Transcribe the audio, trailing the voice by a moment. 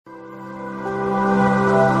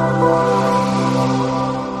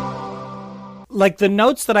like the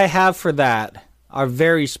notes that I have for that are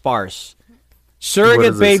very sparse.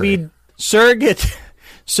 Surrogate baby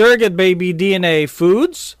DNA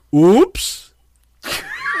foods. Oops.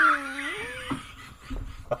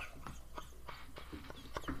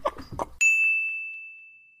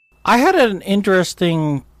 I had an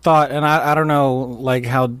interesting thought, and I don't know like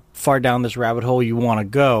how far down this rabbit hole you want to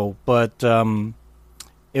go, but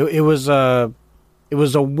it was a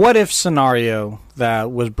what if scenario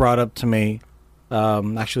that was brought up to me,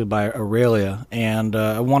 actually by Aurelia, and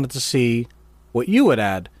I wanted to see what you would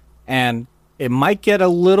add, and it might get a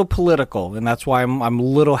little political, and that's why I'm a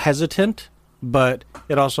little hesitant, but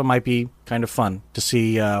it also might be kind of fun to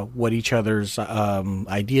see what each other's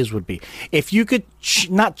ideas would be. If you could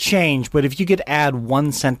not change, but if you could add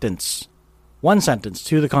one sentence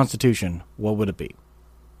to the Constitution, what would it be?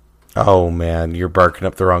 Oh man, you're barking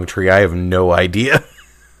up the wrong tree. I have no idea.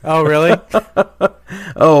 Oh really?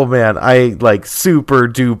 Oh man, I like super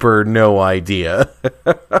duper no idea.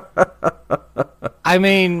 I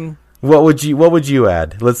mean, what would you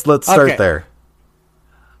add? Let's start there.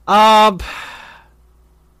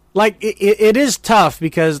 Like it is tough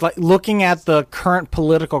because like looking at the current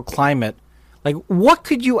political climate, like what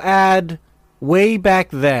could you add way back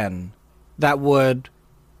then that would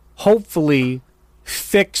hopefully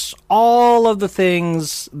fix all of the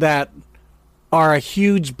things that are a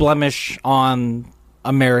huge blemish on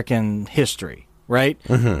American history, right?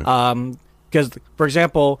 Mm-hmm. Because, for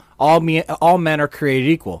example, all men are created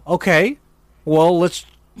equal. Okay, well, let's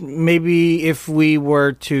maybe if we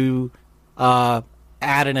were to add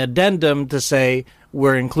an addendum to say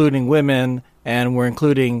we're including women and we're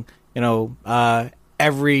including,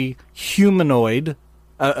 every humanoid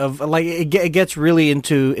of like it gets really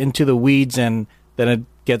into the weeds, and then it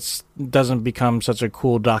doesn't become such a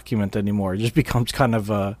cool document anymore. It just becomes kind of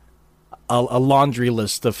a laundry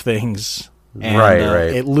list of things. And, right.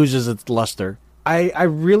 It loses its luster. I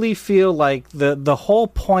really feel like the whole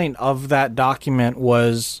point of that document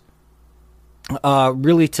was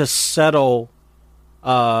really to settle,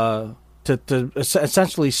 to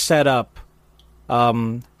essentially set up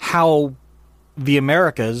how the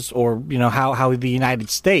Americas, or how the United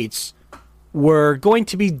States were going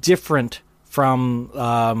to be different from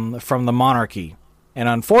the monarchy, and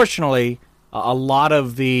unfortunately, a lot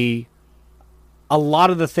of the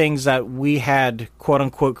things that we had quote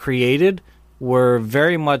unquote created were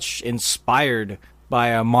very much inspired by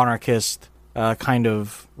a monarchist kind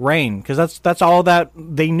of reign, because that's all that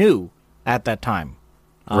they knew at that time.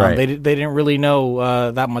 Right. They didn't really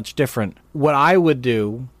know that much different. What I would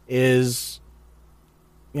do is,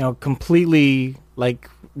 completely like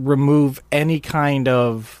remove any kind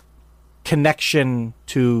of connection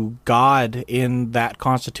to God in that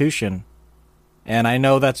Constitution. And I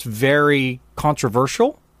know that's very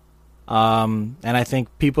controversial. And I think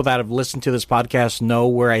people that have listened to this podcast know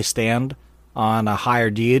where I stand on a higher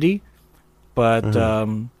deity. But,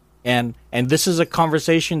 and this is a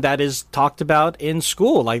conversation that is talked about in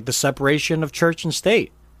school, like the separation of church and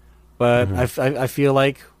state. But I feel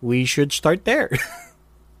like we should start there.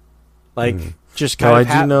 Just kind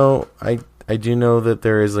of. I do know that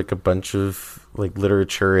there is like a bunch of like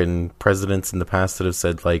literature and presidents in the past that have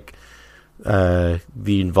said like the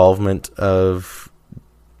involvement of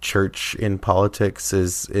church in politics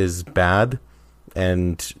is bad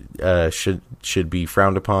and should be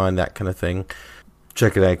frowned upon, that kind of thing.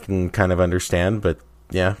 Check it, I can kind of understand, but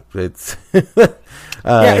yeah, it's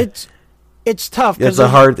it's tough. It's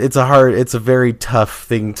a very tough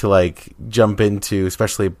thing to like jump into,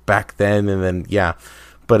 especially back then. And then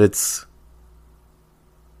but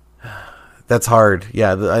that's hard.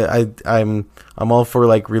 Yeah, I'm all for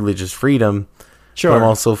like religious freedom. Sure. But I'm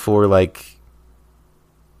also for like,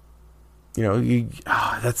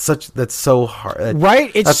 that's so hard.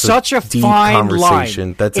 Right? It's such a fine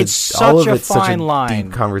line. It's such a fine line.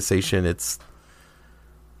 Deep conversation.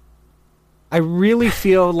 I really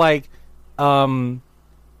feel like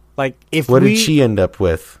if what did she end up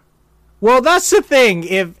with? Well, that's the thing.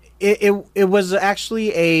 If it was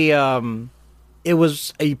actually it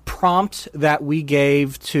was a prompt that we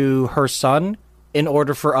gave to her son in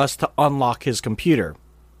order for us to unlock his computer,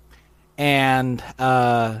 and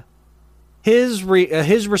his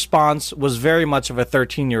response was very much of a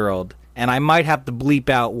 13-year-old, and I might have to bleep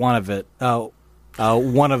out one of it,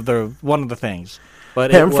 one of the things.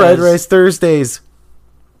 But ham fried rice Thursdays.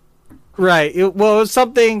 Right. It was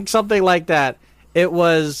something like that. It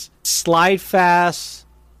was slide fast,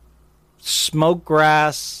 smoke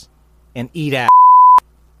grass, and eat ass.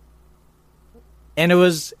 And it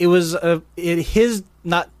was in his,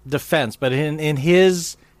 not defense, but in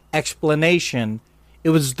his explanation, it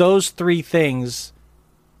was those three things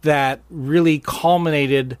that really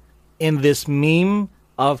culminated in this meme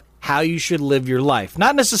of how you should live your life.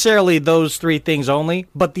 Not necessarily those three things only,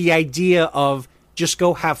 but the idea of just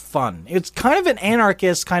go have fun. It's kind of an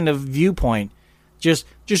anarchist kind of viewpoint. Just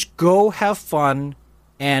go have fun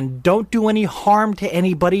and don't do any harm to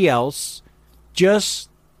anybody else. Just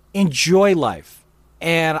enjoy life.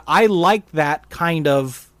 And I like that kind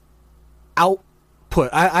of output.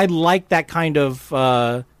 I like that kind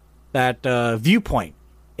of viewpoint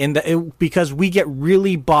because we get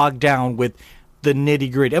really bogged down with the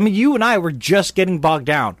nitty gritty. I mean, you and I were just getting bogged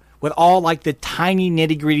down with all like the tiny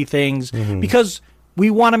nitty gritty things because we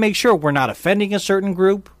want to make sure we're not offending a certain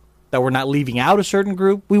group, that we're not leaving out a certain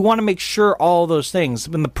group. We want to make sure all those things.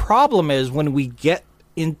 And the problem is when we get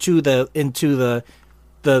into the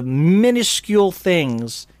minuscule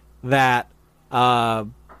things that are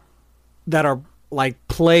like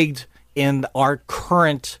plagued in our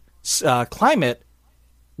current climate,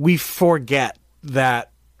 we forget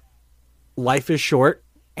that life is short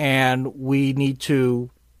and we need to,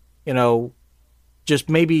 just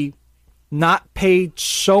maybe not pay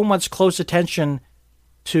so much close attention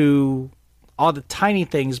to all the tiny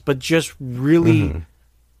things, but just really,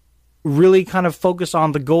 really kind of focus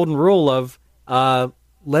on the golden rule of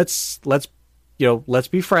let's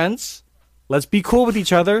be friends, let's be cool with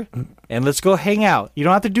each other, and let's go hang out. You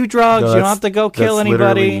don't have to do drugs. You don't have to go kill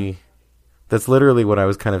anybody. That's literally what I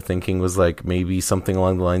was kind of thinking was like maybe something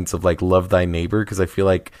along the lines of like love thy neighbor, because I feel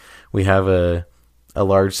like we have a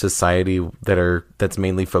large society that's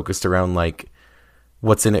mainly focused around like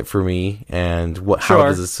what's in it for me and how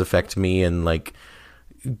does this affect me, and like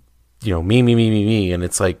me, and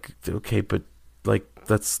it's like, okay, but like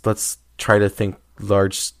let's try to think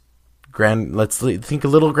let's think a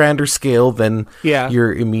little grander scale than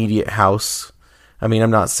your immediate house. I mean,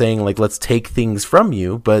 I'm not saying like let's take things from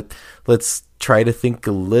you, but let's try to think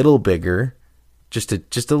a little bigger, just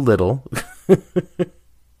a little.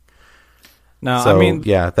 No, so, I mean,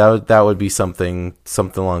 yeah, that would be something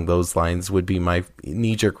along those lines would be my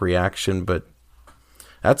knee-jerk reaction, but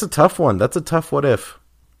that's a tough one. That's a tough what if.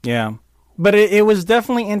 Yeah, but it was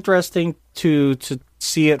definitely interesting to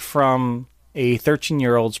see it from a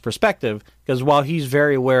 13-year-old's perspective, because while he's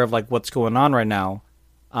very aware of like what's going on right now,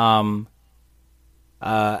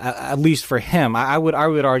 at least for him, I would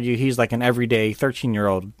argue he's like an everyday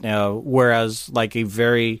 13-year-old, whereas like a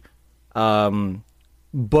very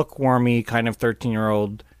bookwormy kind of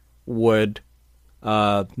 13-year-old would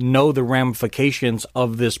know the ramifications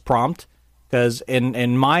of this prompt, because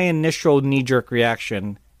in my initial knee-jerk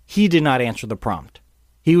reaction, he did not answer the prompt.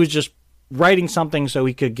 He was just writing something so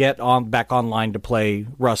he could get back online to play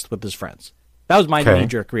Rust with his friends. That was my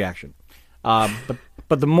knee-jerk reaction.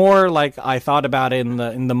 But the more like I thought about it,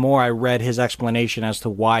 and the more I read his explanation as to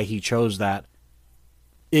why he chose that,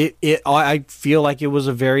 I feel like it was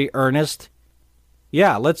a very earnest.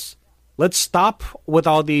 Yeah, let's stop with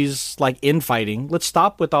all these like infighting. Let's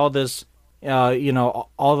stop with all this,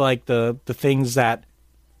 all like the things that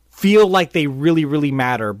feel like they really, really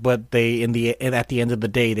matter, but at the end of the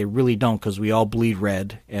day, they really don't, because we all bleed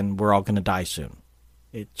red and we're all going to die soon.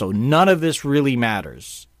 So none of this really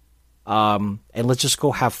matters. And let's just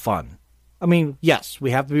go have fun. I mean, yes,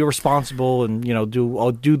 we have to be responsible and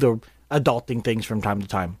do the adulting things from time to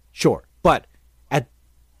time. Sure, but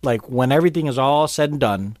when everything is all said and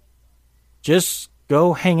done, just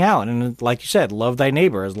go hang out and, like you said, love thy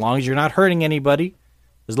neighbor. As long as you're not hurting anybody,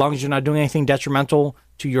 as long as you're not doing anything detrimental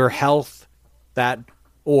to your health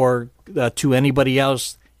or to anybody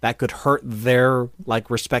else that could hurt their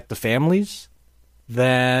respective families,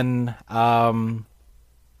 then as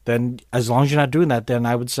long as you're not doing that, then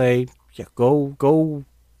I would say, yeah, go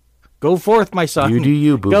forth, my son. You do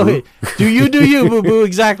you, boo boo. Do you boo boo?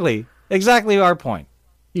 Exactly our point.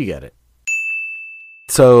 You get it.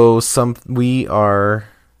 So we are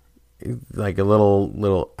like a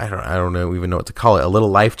little I don't know even know what to call it. A little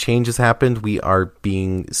life change has happened. We are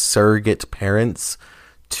being surrogate parents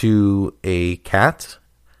to a cat.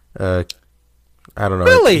 I don't know.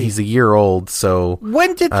 Really? He's a year old. So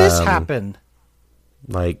when did this happen?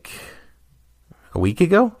 Like a week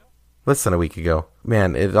ago? Less than a week ago.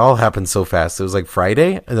 Man, it all happened so fast. It was like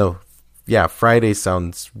Friday. No, yeah, Friday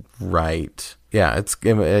sounds right. Yeah, it's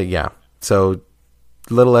yeah. So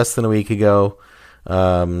a little less than a week ago,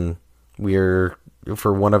 we're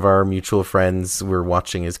for one of our mutual friends. We're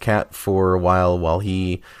watching his cat for a while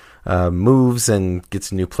he moves and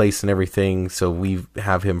gets a new place and everything. So we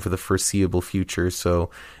have him for the foreseeable future. So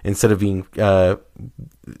instead of being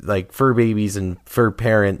like fur babies and fur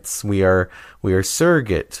parents, we are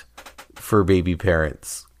surrogate fur baby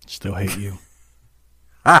parents. Still hate you.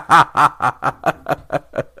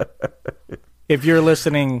 If you're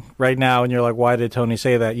listening right now and you're like, why did Tony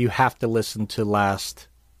say that? You have to listen to the last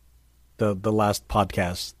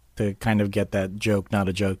podcast to kind of get that joke. Not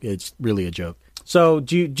a joke. It's really a joke. So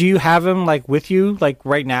do you have him like with you like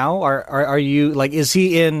right now? Are you like, is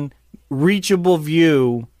he in reachable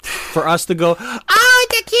view for us to go, oh,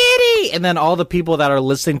 the kitty? And then all the people that are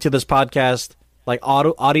listening to this podcast, like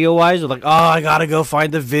audio wise, are like, oh, I gotta go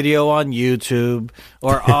find the video on YouTube,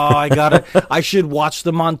 or oh, I should watch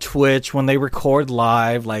them on Twitch when they record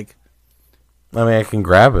live. Like, I mean, I can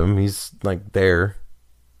grab him. He's like there.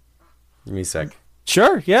 Give me a sec.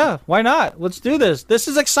 Sure, yeah, why not? Let's do this. This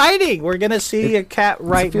is exciting. We're gonna see a cat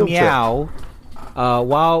right meow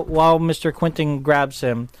while Mr. Quentin grabs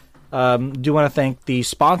him. Do want to thank the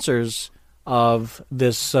sponsors of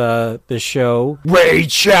this show,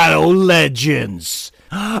 Raid Shadow Legends.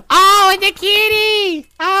 Oh, the kitty!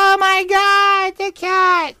 Oh my God, the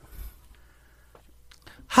cat!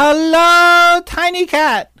 Hello, tiny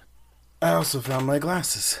cat. I also found my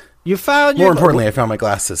glasses. You found More importantly, I found my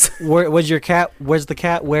glasses. Was the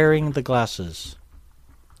cat wearing the glasses?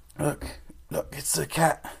 Look, it's the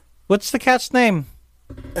cat. What's the cat's name?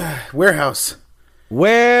 Warehouse.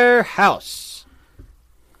 Warehouse.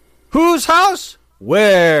 Whose house?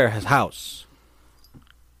 Warehouse.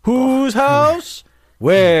 Whose house?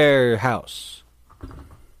 Warehouse.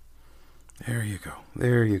 There you go.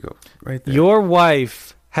 There you go. Right there. Your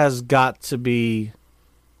wife has got to be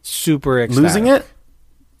super ecstatic. Losing it?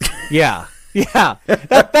 Yeah. Yeah.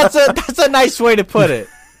 That's a nice way to put it.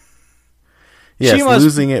 Yes,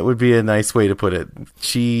 losing it would be a nice way to put it.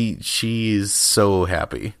 She's so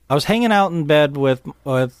happy. I was hanging out in bed with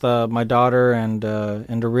my daughter and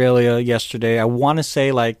Aurelia yesterday. I want to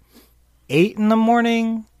say like 8 in the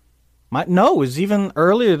morning. No, it was even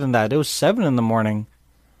earlier than that. It was 7 in the morning.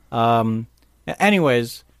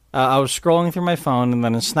 Anyways, I was scrolling through my phone and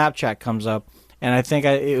then a Snapchat comes up, and I think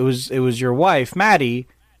it was your wife, Maddie,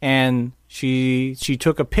 and she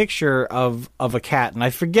took a picture of a cat, and I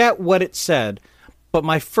forget what it said. But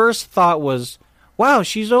my first thought was, wow,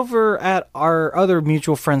 she's over at our other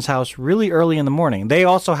mutual friend's house really early in the morning. They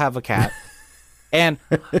also have a cat. And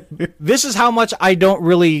this is how much I don't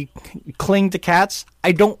really cling to cats.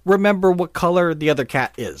 I don't remember what color the other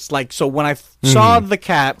cat is. Like, so when I saw the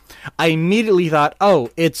cat, I immediately thought,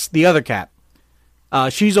 oh, it's the other cat.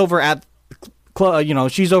 She's over at,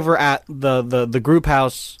 she's over at the group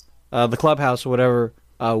house, the clubhouse or whatever,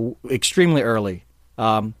 extremely early.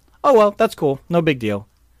 Oh, well, that's cool. No big deal.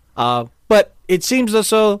 But it seems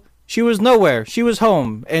as though she was nowhere. She was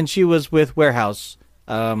home, and she was with Warehouse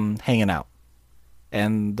hanging out.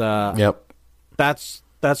 And yep, that's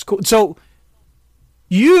cool. So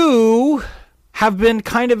you have been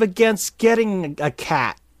kind of against getting a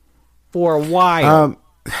cat for a while.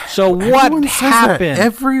 So what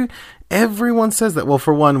happened? Everyone says that. Well,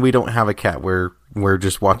 for one, we don't have a cat. We're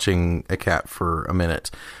just watching a cat for a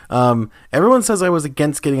minute. Everyone says I was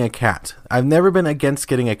against getting a cat. I've never been against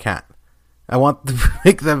getting a cat. I want to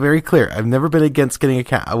make that very clear. I've never been against getting a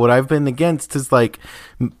cat. What I've been against is like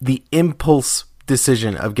the impulse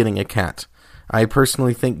decision of getting a cat. I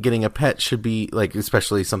personally think getting a pet should be like,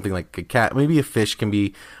 especially something like a cat. Maybe a fish can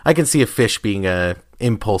be. I can see a fish being a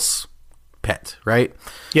impulse pet, right?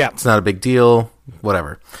 Yeah, it's not a big deal.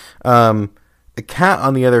 Whatever. A cat,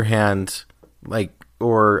 on the other hand, like,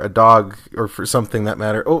 or a dog, or for something that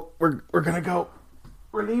matter. Oh, we're gonna go.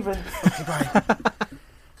 We're leaving. Okay, bye.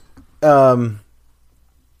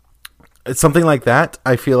 It's something like that.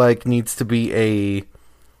 I feel like needs to be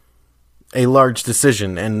a large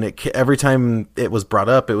decision, and every time it was brought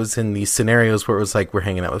up, it was in these scenarios where it was like, we're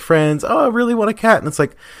hanging out with friends. Oh, I really want a cat, and it's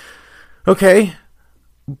like, okay,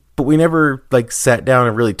 but we never like sat down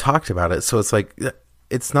and really talked about it. So it's like,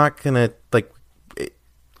 it's not gonna like.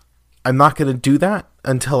 I'm not going to do that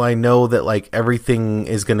until I know that like everything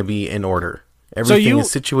is going to be in order. Everything is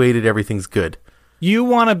situated. Everything's good. You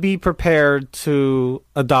want to be prepared to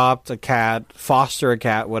adopt a cat, foster a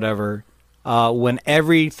cat, whatever, when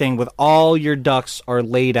everything with all your ducks are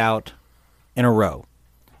laid out in a row.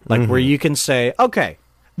 Like where you can say, okay,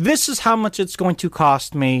 this is how much it's going to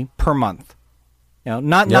cost me per month. You know,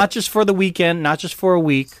 not just for the weekend, not just for a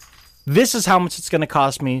week. This is how much it's going to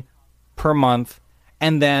cost me per month.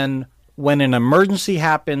 And then when an emergency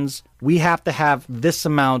happens, we have to have this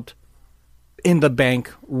amount in the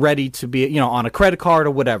bank ready to be, on a credit card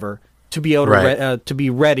or whatever, to be able to be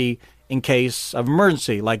ready in case of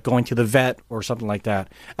emergency, like going to the vet or something like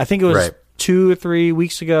that. I think it was 2 or 3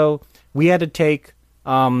 weeks ago, we had to take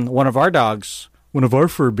one of our dogs, one of our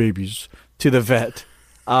fur babies, to the vet.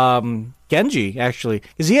 Genji, actually,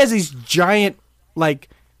 because he has these giant like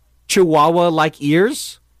Chihuahua-like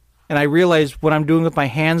ears, and I realize what I'm doing with my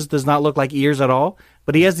hands does not look like ears at all.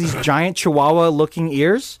 But he has these giant Chihuahua-looking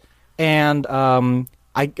ears, and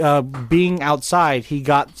being outside, he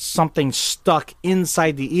got something stuck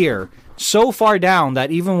inside the ear, so far down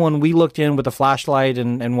that even when we looked in with the flashlight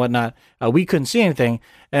and whatnot, we couldn't see anything,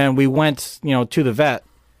 and we went, to the vet,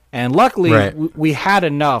 and luckily we had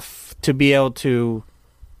enough to be able to,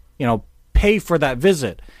 pay for that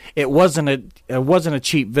visit. It wasn't a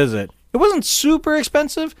cheap visit. It wasn't super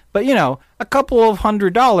expensive, but a couple of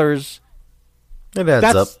 $100. It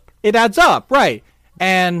adds up. It adds up, right?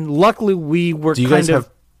 And luckily, we were kind of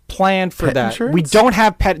planned for that. Insurance? We don't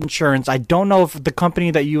have pet insurance. I don't know if the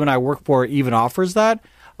company that you and I work for even offers that.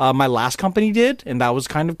 My last company did, and that was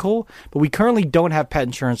kind of cool. But we currently don't have pet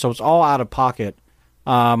insurance, so it's all out of pocket.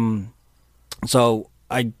 So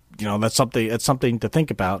that's something. It's something to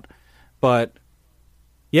think about. But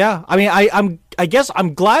yeah, I mean, I guess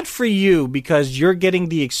I'm glad for you because you're getting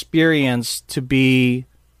the experience to be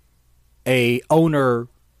a owner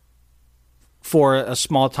for a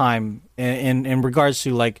small time in regards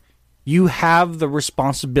to, like, you have the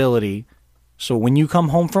responsibility. So when you come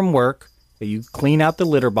home from work, you clean out the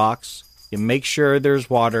litter box, you make sure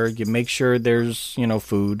there's water, you make sure there's,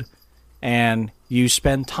 food, and you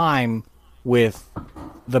spend time with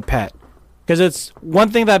the pet. Because it's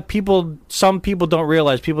one thing that some people don't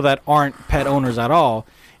realize, people that aren't pet owners at all,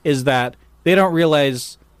 is that they don't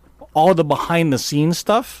realize all the behind the scenes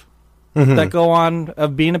stuff that go on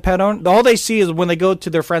of being a pet owner. All they see is when they go to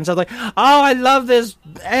their friends' house, like, oh, I love this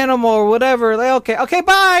animal or whatever. Like, okay,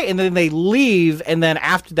 bye. And then they leave. And then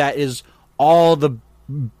after that is all the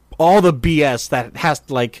BS that has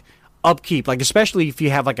to, like, upkeep. Like, especially if you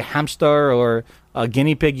have, like, a hamster or a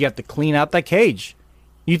guinea pig, you have to clean out that cage.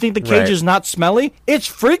 You think the cage is not smelly? It's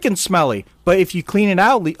freaking smelly. But if you clean it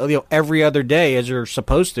out every other day as you're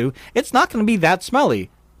supposed to, it's not going to be that smelly.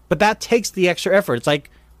 But that takes the extra effort. It's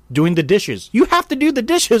like doing the dishes. You have to do the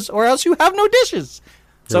dishes or else you have no dishes.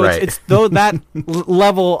 So it's that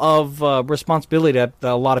level of responsibility that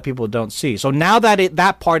a lot of people don't see. So now that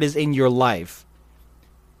that part is in your life,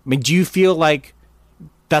 I mean, do you feel like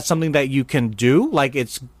that's something that you can do? Like,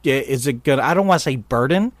 is it good? I don't want to say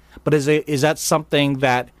burden, but is that something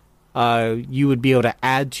that you would be able to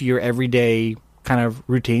add to your everyday kind of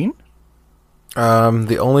routine?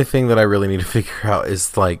 The only thing that I really need to figure out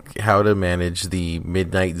is, like, how to manage the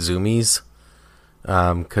midnight zoomies.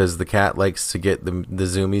 Because the cat likes to get the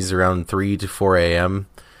zoomies around 3 to 4 a.m.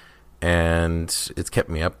 And it's kept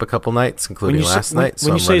me up a couple nights, including last night.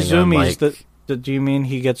 When you say zoomies, do you mean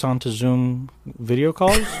he gets onto Zoom video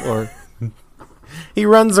calls? Or he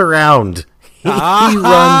runs around. He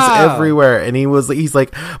runs everywhere, and he's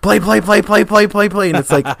like, play, and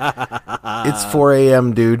it's like, it's 4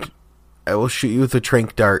 a.m., dude. I will shoot you with a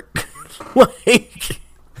tranq dart. Like,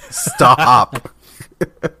 stop.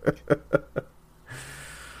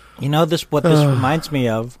 What this reminds me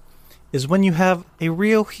of is when you have a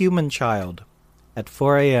real human child at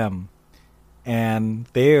 4 a.m. and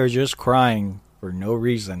they are just crying for no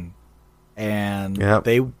reason. And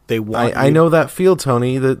they want. I know that feel,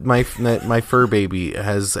 Tony. That my fur baby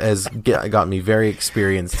has got me very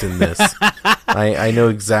experienced in this. I know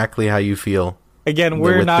exactly how you feel. Again,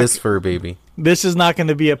 with this fur baby. This is not going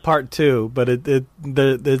to be a part 2, but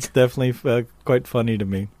it's definitely quite funny to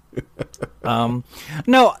me.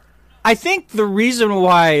 No, I think the reason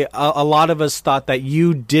why a lot of us thought that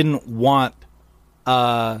you didn't want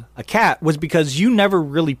a cat was because you never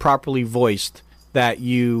really properly voiced that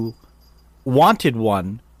you wanted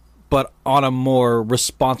one, but on a more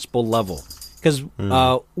responsible level. Because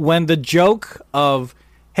when the joke of,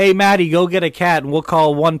 hey, Maddie, go get a cat, and we'll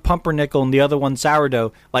call one pumpernickel and the other one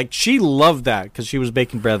sourdough, like, she loved that because she was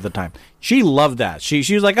baking bread at the time. She loved that. She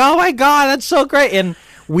was like, oh my God, that's so great. And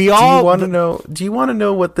we all... Do you want to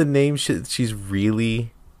know what the name she's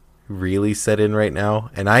really, really set in right now?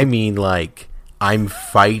 And I mean, like, I'm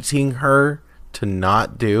fighting her to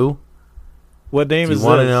not do. What name is this? Do you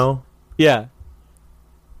want to know? Yeah.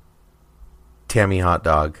 Tammy Hot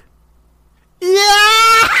Dog.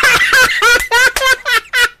 Yeah!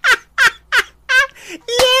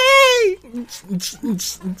 Yay!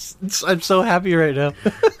 I'm so happy right now.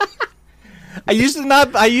 I used to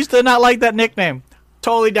not like that nickname.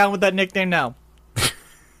 Totally down with that nickname now.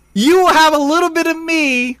 You have a little bit of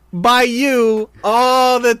me by you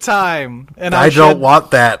all the time, and I don't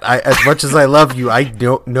want that. As much as I love you, I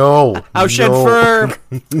don't know. I'll shed fur.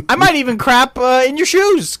 I might even crap in your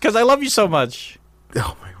shoes because I love you so much.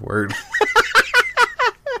 Oh my word!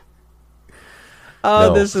 Oh,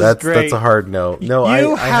 No, this is that's great. a hard no. No,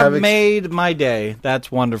 You I have have made my day.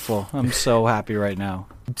 That's wonderful. I'm so happy right now.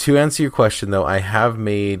 to answer your question though, I have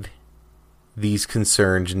made these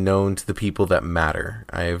concerns known to the people that matter.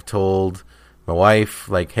 I have told my wife,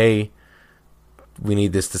 like, hey, we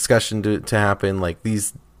need this discussion to happen. Like,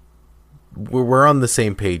 we're on the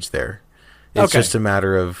same page there. It's Okay. just a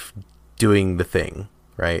matter of doing the thing,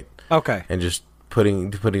 right? Okay. And just putting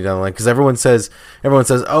down the line, because everyone says,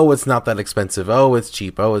 oh, it's not that expensive. Oh, it's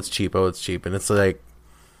cheap. Oh, it's cheap. Oh, it's cheap. And it's like,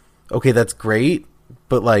 okay, that's great,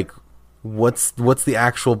 but like, what's the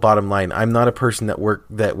actual bottom line? I'm not a person that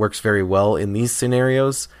works very well in these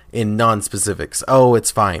scenarios in non-specifics. Oh,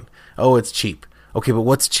 it's fine. Oh, it's cheap. Okay, but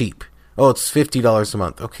what's cheap? Oh, it's $50 a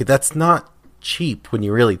month. Okay, that's not cheap when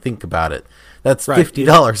you really think about it. That's Right.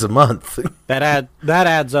 $50 a month. That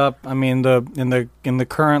adds up. I mean, in the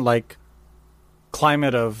current like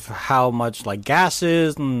climate of how much like gas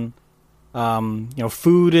is and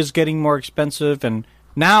food is getting more expensive, and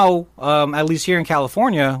now at least here in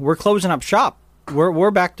California, we're closing up shop.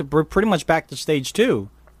 We're pretty much back to stage 2,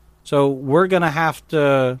 so we're gonna have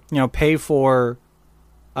to pay for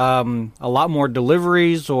a lot more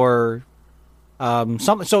deliveries or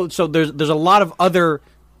something. So there's a lot of other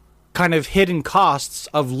kind of hidden costs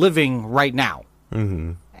of living right now.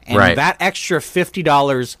 Mm-hmm. And Right. that extra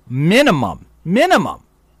 $50 minimum,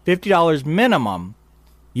 $50 minimum,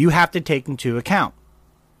 you have to take into account.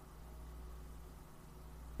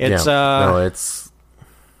 It's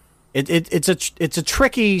it's a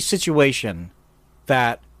tricky situation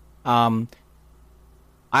that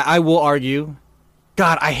I will argue.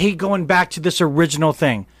 God, I hate going back to this original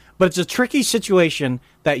thing, but it's a tricky situation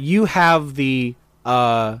that you have the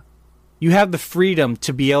freedom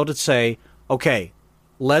to be able to say, okay,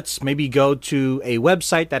 let's maybe go to a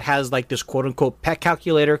website that has like this quote unquote pet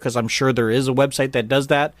calculator, because I'm sure there is a website that does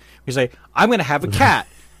that. You say, I'm going to have a cat.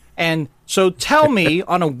 And so tell me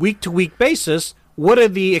on a week to week basis, what are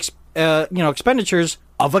the expenditures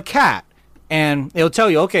of a cat? And it'll tell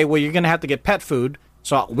you, okay, well, you're going to have to get pet food.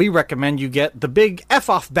 So we recommend you get the big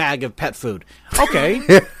F-off bag of pet food. Okay.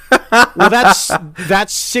 Well, that's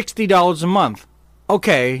 $60 a month.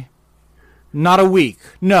 Okay. Not a week.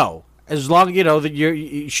 No. As long as that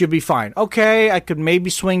you should be fine. Okay, I could maybe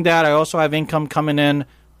swing that. I also have income coming in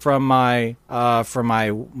from my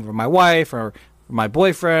wife or my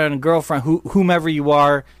boyfriend, girlfriend, whomever you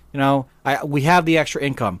are. We have the extra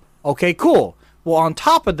income. Okay, cool. Well, on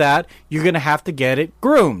top of that, you're gonna have to get it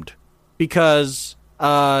groomed because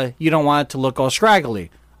you don't want it to look all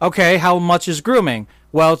scraggly. Okay, how much is grooming?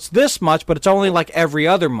 Well, it's this much, but it's only like every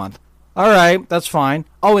other month. All right, that's fine.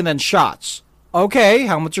 Oh, and then shots. Okay,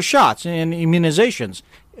 how much are shots and immunizations?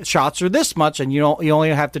 Shots are this much, and you only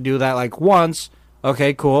have to do that like once.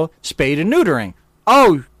 Okay, cool. Spade and neutering.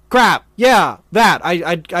 Oh, crap. Yeah, that.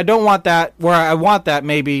 I don't want that. Where I want that,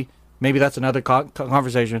 maybe that's another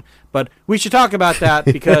conversation. But we should talk about that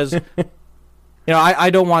because I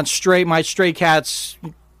don't want my stray cats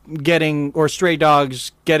or stray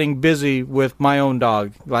dogs getting busy with my own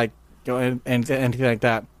dog, like and anything like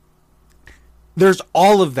that. There's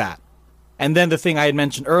all of that. And then the thing I had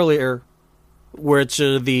mentioned earlier, where it's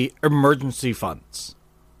the emergency funds.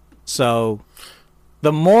 So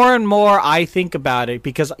the more and more I think about it,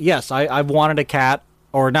 because yes, I've wanted a cat,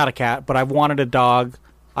 or not a cat, but I've wanted a dog.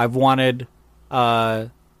 I've wanted to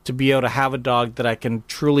be able to have a dog that I can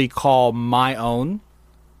truly call my own.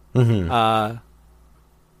 Mm-hmm.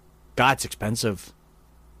 God, it's expensive.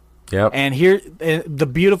 Yep. And here, the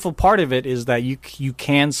beautiful part of it is that you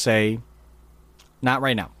can say, not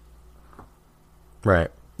right now.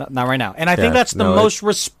 Right. Not right now. And I think that's the most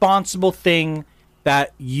responsible thing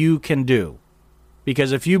that you can do.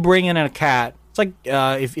 Because if you bring in a cat, it's like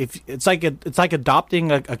it's like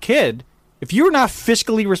adopting a kid. If you're not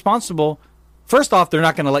fiscally responsible, first off, they're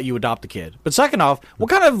not going to let you adopt a kid. But second off,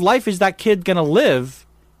 what kind of life is that kid going to live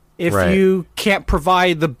if you can't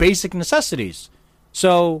provide the basic necessities?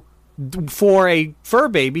 So for a fur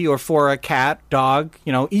baby or for a cat, dog,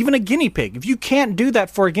 even a guinea pig, if you can't do that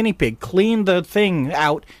for a guinea pig, clean the thing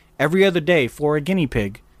out every other day for a guinea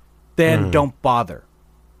pig, then don't bother.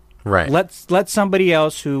 Right. Let somebody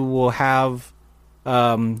else who will have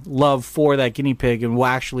love for that guinea pig and will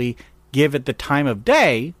actually give it the time of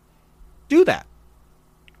day do that.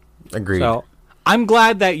 Agreed. So I'm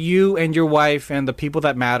glad that you and your wife and the people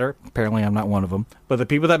that matter, apparently I'm not one of them, but the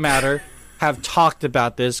people that matter have talked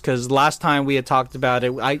about this, because last time we had talked about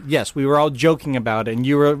it, yes, we were all joking about it, and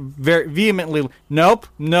you were very vehemently, nope,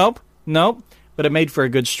 but it made for a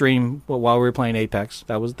good stream while we were playing Apex.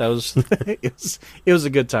 That was it was a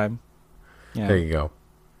good time. Yeah. There you go.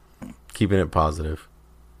 Keeping it positive.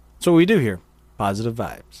 So what we do here, Positive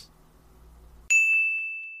vibes.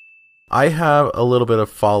 I have a little bit of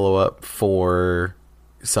follow-up for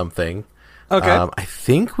something. Okay. I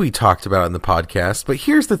think we talked about it in the podcast, but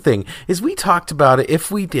here's the thing, is we talked about it,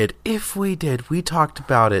 we talked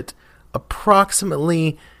about it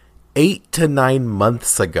approximately 8 to 9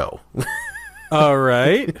 months ago. All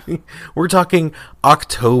right. We're talking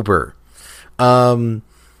October. So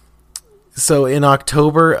in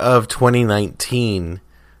October of 2019,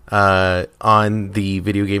 on the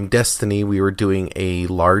video game Destiny, we were doing a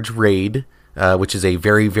large raid, which is a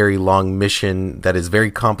very, very long mission that is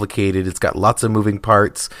very complicated. It's got lots of moving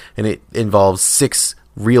parts, and it involves 6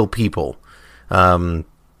 real people. The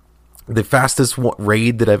fastest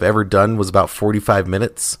raid that I've ever done was about 45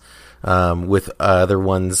 minutes, with other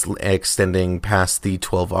ones extending past the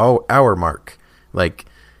 12-hour mark. Like,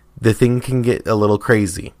 the thing can get a little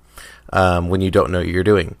crazy when you don't know what you're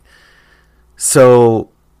doing. So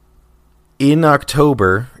in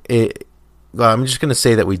October, I'm just going to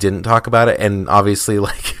say that we didn't talk about it, and obviously,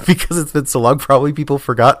 like, because it's been so long, probably people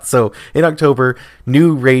forgot. So in October,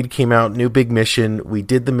 new raid came out, new big mission. We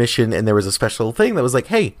did the mission, and there was a special thing that was like,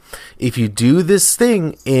 hey, if you do this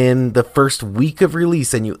thing in the first week of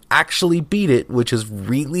release and you actually beat it, which is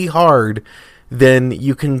really hard, then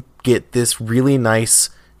you can get this really nice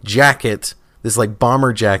jacket, this like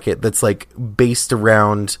bomber jacket that's like based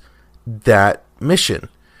around that mission.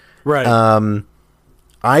 Right.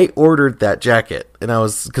 I ordered that jacket, and I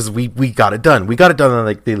was, because we got it done. We got it done on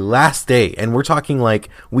like the last day, and we're talking like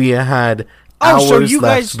we had hours so you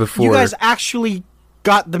left guys, before. you guys actually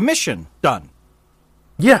got the mission done.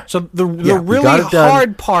 Yeah. So the we really got it done.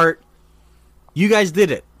 hard part, you guys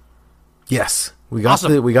did it. Yes, we got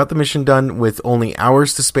Awesome. we got the mission done with only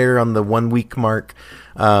hours to spare on the 1 week mark.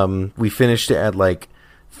 We finished it at like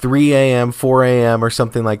 3 a.m., 4 a.m. or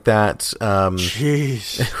something like that.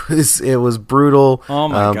 Jeez. It was brutal. Oh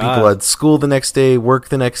my God. People had school the next day, work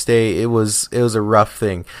the next day. It was a rough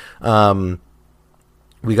thing.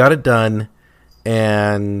 We got it done,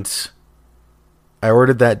 and I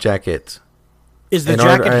ordered that jacket. Is the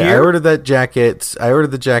jacket here? I ordered that jacket. I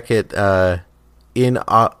ordered the jacket in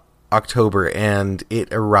October, and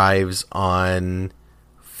it arrives on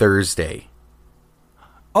Thursday.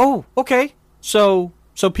 Oh, okay. So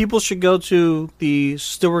people should go to the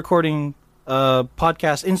Still Recording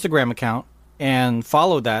podcast Instagram account and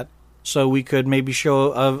follow that, so we could maybe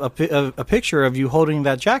show a picture of you holding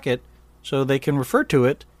that jacket, so they can refer to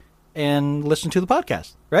it and listen to the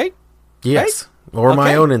podcast, right? Yes, right? Or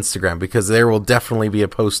my own Instagram, because there will definitely be a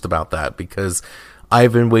post about that, because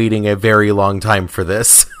I've been waiting a very long time for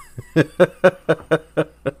this.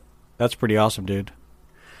 That's pretty awesome, dude.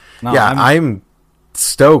 No, yeah, I'm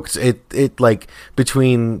stoked. It like,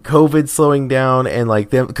 between COVID slowing down and like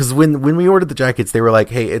them, because when we ordered the jackets, they were like,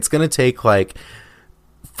 hey, it's gonna take like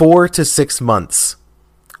 4 to 6 months.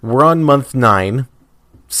 We're on month 9,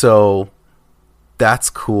 so that's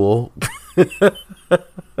cool.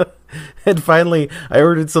 And finally, I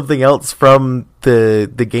ordered something else from the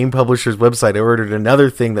game publisher's website. I ordered another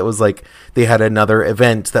thing that was like, they had another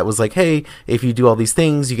event that was like, hey, if you do all these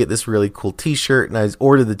things, you get this really cool t-shirt. And I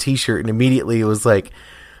ordered the t-shirt, and immediately it was like,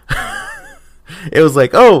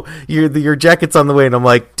 oh, your jacket's on the way. And I'm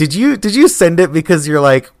like, did you send it? Because you're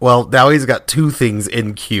like, well, now he's got 2 things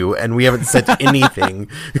in queue, and we haven't sent anything.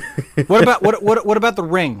 What about the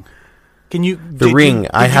ring? Can you ring?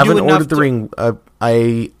 I haven't ordered the ring.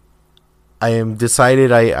 I am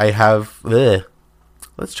decided. I have.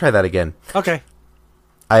 Let's try that again. Okay.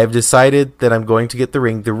 I have decided that I'm going to get the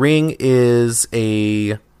ring. The ring is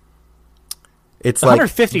a. It's like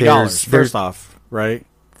 $150 first off, right?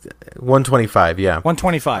 $125. Yeah.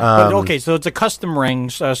 $125. But okay, so it's a custom ring,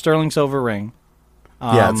 sterling silver ring.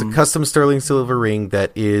 Yeah, it's a custom sterling silver ring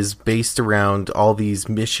that is based around all these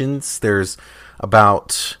missions. There's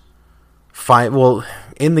about 5. Well,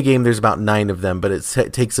 in the game there's about 9 of them, but it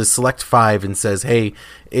takes a select 5 and says, hey,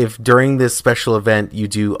 if during this special event you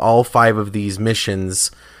do all 5 of these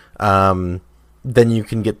missions, then you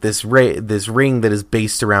can get this ring that is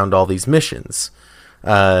based around all these missions.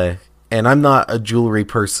 And I'm not a jewelry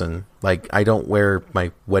person. Like, I don't wear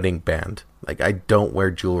my wedding band. Like, I don't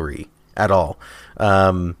wear jewelry at all.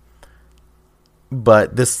 But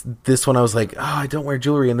this one I was like, oh, I don't wear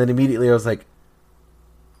jewelry. And then immediately I was like,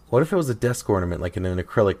 what if it was a desk ornament, like in an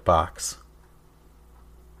acrylic box?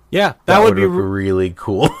 Yeah, that would be look really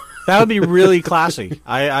cool. That would be really classy.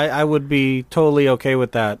 I would be totally okay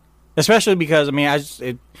with that, especially because I mean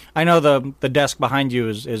I know the desk behind you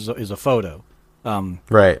is a photo,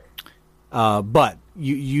 right? But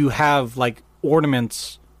you have like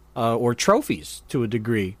ornaments or trophies to a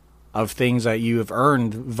degree of things that you have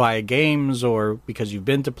earned via games or because you've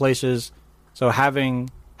been to places. So having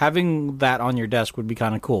that on your desk would be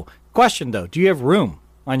kind of cool. Question though, do you have room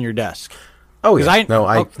on your desk? Oh yeah,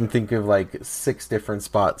 I can think of like 6 different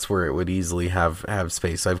spots where it would easily have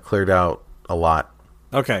space. I've cleared out a lot.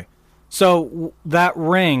 Okay, so that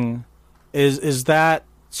ring is that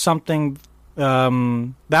something?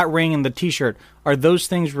 That ring and the T-shirt, are those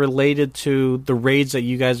things related to the raids that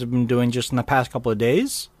you guys have been doing just in the past couple of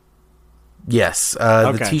days? Yes,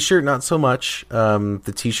 Okay. The T-shirt not so much.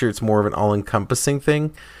 The T-shirt's more of an all-encompassing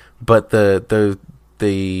thing, but the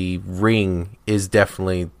ring is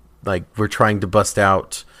definitely like we're trying to bust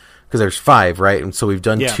out because there's 5, right? And so we've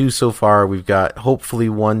done 2 so far. We've got hopefully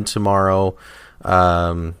 1 tomorrow,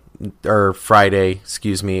 or Friday,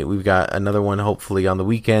 excuse me. We've got another one hopefully on the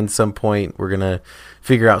weekend some point. We're gonna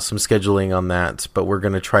figure out some scheduling on that, but we're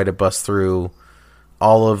gonna try to bust through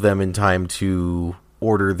all of them in time to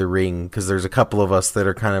order the ring because there's a couple of us that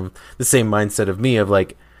are kind of the same mindset of me of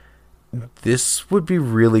like, this would be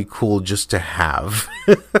really cool just to have.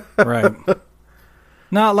 Right.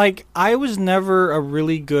 Now, like, I was never a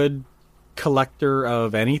really good collector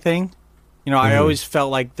of anything. You know, I always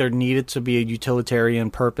felt like there needed to be a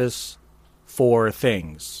utilitarian purpose for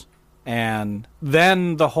things. And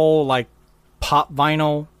then the whole, like, pop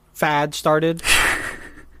vinyl fad started.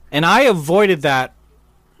 And I avoided that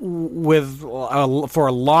for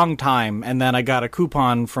a long time. And then I got a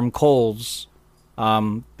coupon from Kohl's,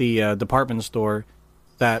 the department store,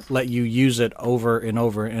 that let you use it over and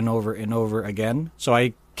over and over and over again. So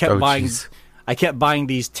I kept buying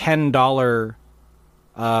these $10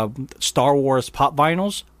 Star Wars pop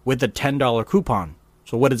vinyls with a $10 coupon.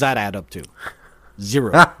 So what does that add up to?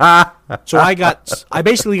 0. So I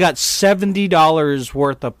basically got $70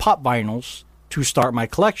 worth of pop vinyls to start my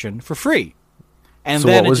collection for free. And so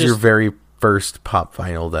then what was your very first pop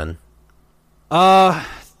vinyl then? I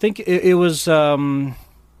think it was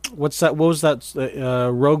what's that? What was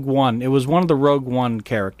that? Rogue One. It was one of the Rogue One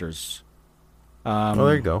characters.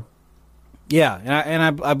 There you go. Yeah,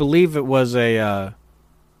 and I believe it was a.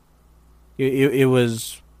 It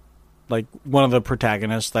was like one of the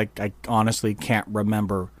protagonists. Like I honestly can't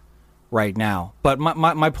remember right now. But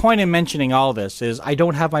my point in mentioning all this is I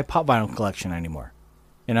don't have my pop vinyl collection anymore.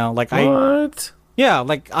 You know, like what?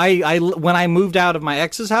 Like I when I moved out of my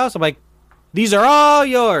ex's house, I'm like, these are all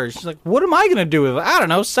yours. She's like, what am I gonna do with it? I don't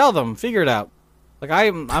know. Sell them. Figure it out. Like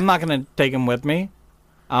I'm not gonna take them with me.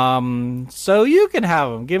 So you can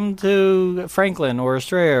have them. Give them to Franklin or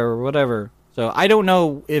Estrella or whatever. So I don't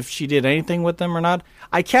know if she did anything with them or not.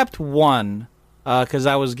 I kept one because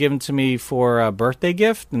that was given to me for a birthday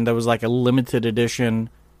gift, and there was like a limited edition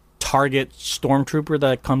Target Stormtrooper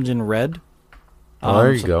that comes in red.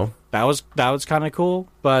 There you go. That was kind of cool,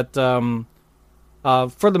 but for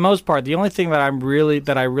the most part, the only thing that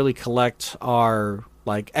I really collect are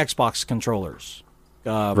like Xbox controllers.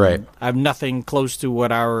 Right. I have nothing close to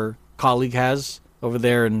what our colleague has over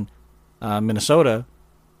there in Minnesota.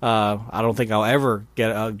 I don't think I'll ever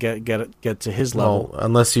get to his level. Well,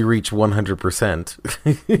 unless you reach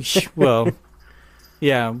 100%. Well,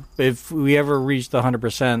 yeah. If we ever reach the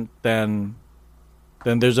 100%, then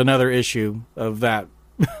there's another issue of that.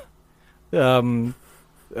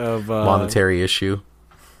 Monetary issue.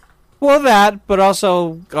 Well, that, but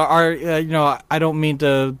also, I don't mean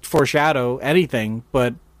to foreshadow anything,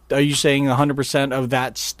 but are you saying 100% of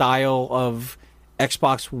that style of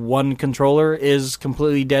Xbox One controller is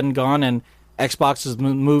completely dead and gone, and Xbox has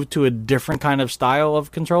moved to a different kind of style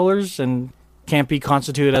of controllers and can't be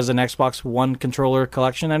constituted as an Xbox One controller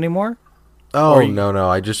collection anymore? Oh, no.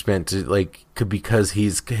 I just meant to, because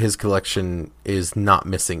his collection is not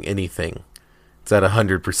missing anything. It's at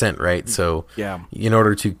 100%, right? So, yeah. In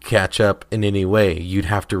order to catch up in any way, you'd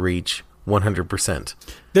have to reach 100%.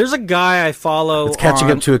 There's a guy I follow. It's catching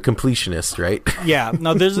up to a completionist, right? Yeah.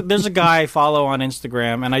 No, there's a guy I follow on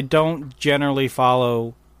Instagram, and I don't generally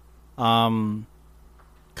follow, I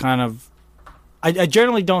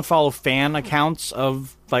generally don't follow fan accounts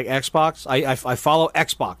of like Xbox. I follow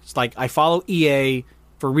Xbox. Like I follow EA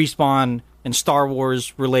for Respawn and Star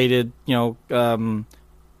Wars related, video.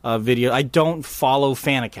 I don't follow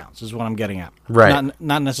fan accounts. Is what I'm getting at. Right.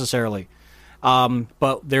 Not necessarily.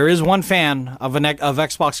 But there is one fan of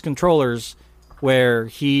Xbox controllers where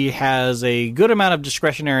he has a good amount of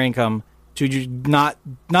discretionary income to not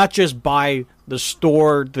just buy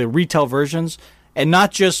the retail versions, and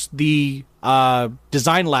not just the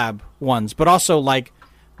Design Lab ones, but also like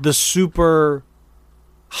the super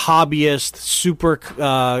hobbyist, super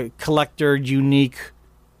collector, unique,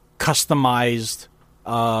 customized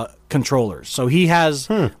controllers. So he has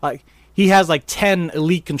he has like 10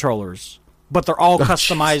 Elite controllers, but they're all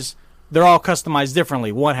customized. They're all customized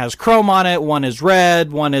differently. One has chrome on it, one is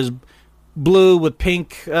red, one is blue with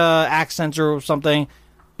pink accents or something.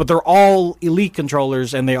 But they're all Elite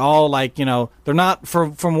controllers, and they all like, you know, they're not,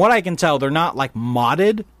 from what I can tell, they're not like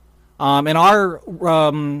modded. And our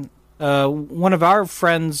one of our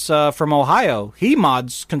friends from Ohio, he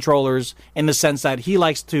mods controllers in the sense that he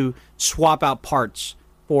likes to swap out parts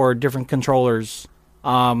for different controllers.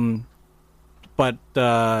 But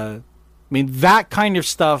I mean, that kind of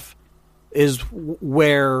stuff is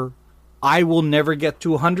where I will never get to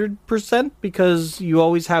 100% because you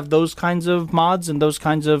always have those kinds of mods and those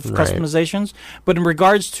kinds of customizations. But in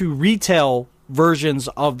regards to retail versions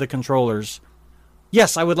of the controllers,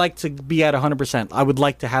 yes, I would like to be at 100%. I would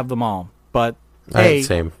like to have them all. But A,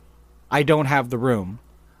 same. I don't have the room.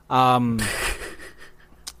 But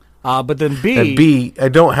then B... And B, I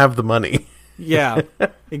don't have the money. Yeah,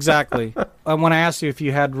 exactly. When I asked you if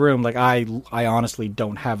you had room, like, I honestly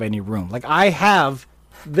don't have any room. Like, I have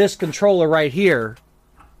this controller right here,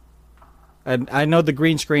 and I know the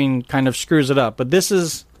green screen kind of screws it up, but this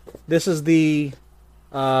is the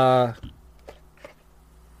I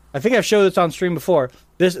think I've showed this on stream before.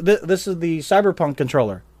 This is the Cyberpunk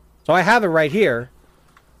controller. So I have it right here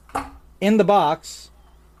in the box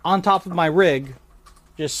on top of my rig,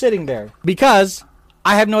 just sitting there because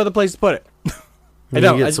I have no other place to put it. I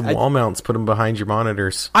don't get some wall mounts, put them behind your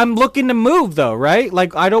monitors. I'm looking to move though, right?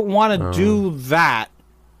 Like, I don't want to do that.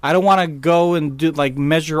 I don't want to go and do like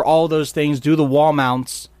measure all those things, do the wall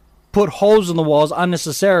mounts, put holes in the walls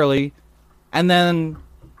unnecessarily, and then,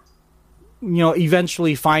 you know,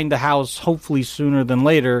 eventually find a house, hopefully sooner than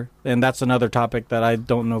later. And that's another topic that I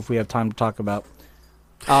don't know if we have time to talk about.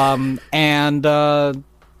 And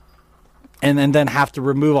then have to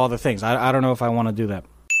remove all the things. I don't know if I want to do that.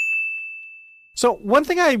 So one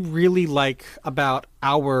thing I really like about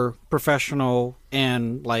our professional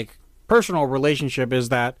and like personal relationship is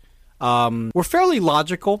that we're fairly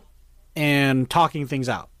logical and talking things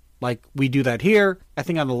out. Like, we do that here. I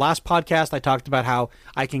think on the last podcast I talked about how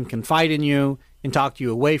I can confide in you and talk to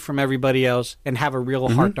you away from everybody else and have a real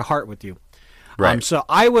heart-to-heart with you. Right. So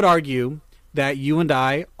I would argue that you and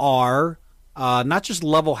I are not just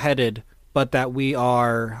level-headed, but that we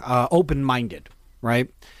are open-minded, right?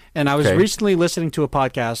 And I was recently listening to a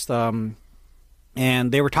podcast,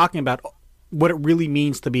 and they were talking about what it really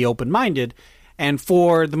means to be open-minded. And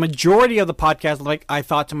for the majority of the podcast, like, I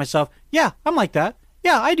thought to myself, yeah, I'm like that.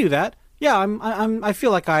 Yeah, I do that. Yeah, I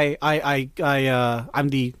feel like I'm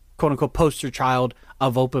the quote unquote poster child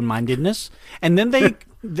of open-mindedness. And then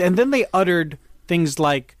they uttered things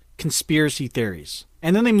like conspiracy theories.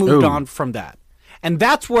 And then they moved on from that. And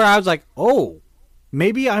that's where I was like, oh,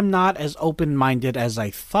 maybe I'm not as open-minded as I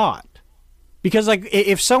thought. Because, like,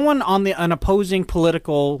 if someone on an opposing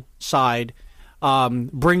political side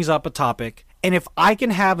brings up a topic, and if I can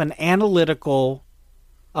have an analytical,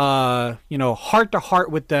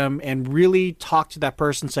 heart-to-heart with them and really talk to that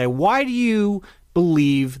person, say, why do you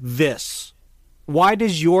believe this? Why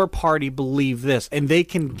does your party believe this? And they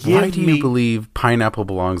can give me... Why do you believe pineapple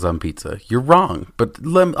belongs on pizza? You're wrong, but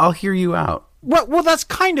I'll hear you out. Well, that's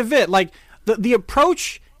kind of it. Like, the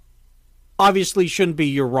approach obviously shouldn't be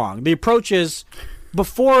you're wrong. The approach is,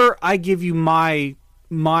 before I give you my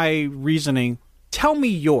reasoning, tell me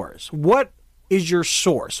yours. What is your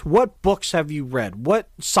source? What books have you read? What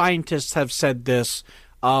scientists have said this?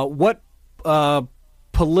 What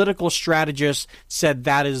political strategist said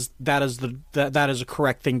that is a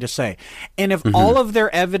correct thing to say? And if all of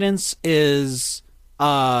their evidence is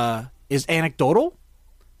anecdotal,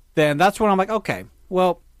 then that's when I'm like, okay,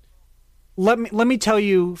 well, let me tell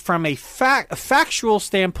you from a factual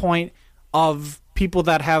standpoint of people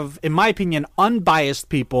that have, in my opinion, unbiased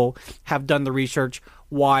people have done the research,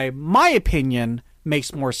 why my opinion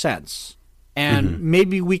makes more sense. And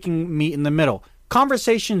maybe we can meet in the middle.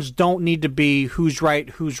 Conversations don't need to be who's right,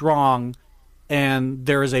 who's wrong, and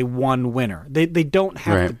there is a one winner. They don't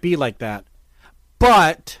have to be like that.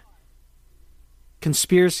 But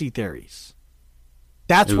conspiracy theories,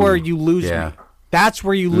 that's where you lose me. That's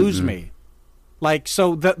where you lose me. Like,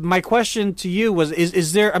 so my question to you was,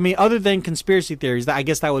 is there, I mean, other than conspiracy theories, I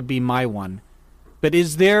guess that would be my one, but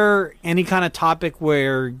is there any kind of topic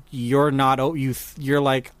where you're not, you're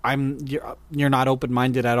like, you're not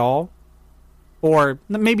open-minded at all? Or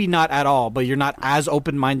maybe not at all, but you're not as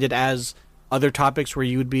open-minded as other topics where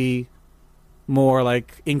you would be more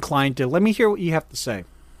like inclined to, let me hear what you have to say.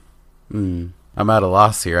 I'm at a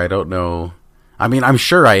loss here. I don't know. I mean, I'm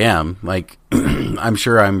sure I am. Like, I'm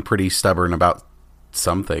sure I'm pretty stubborn about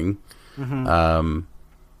something.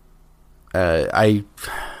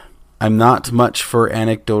 I'm not much for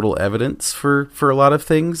anecdotal evidence for a lot of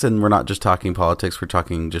things, and we're not just talking politics, we're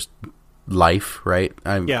talking just life, right?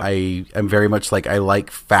 I'm very much like, I like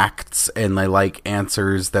facts and I like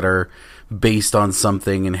answers that are based on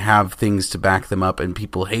something and have things to back them up, and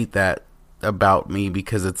people hate that about me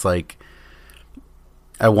because it's like,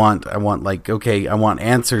 I want like, okay, I want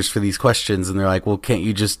answers for these questions, and they're like, well, can't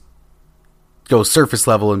you just go surface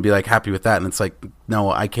level and be like happy with that? And it's like, no,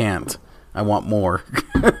 I can't. I want more.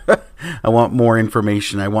 I want more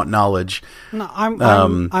information. I want knowledge. No,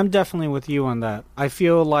 I'm definitely with you on that. I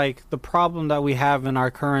feel like the problem that we have in our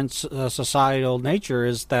current societal nature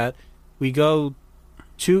is that we go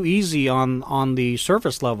too easy on the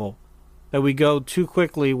surface level, that we go too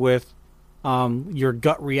quickly with your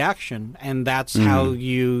gut reaction, and that's how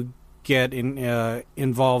you get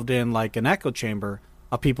involved in like an echo chamber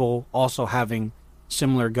of people also having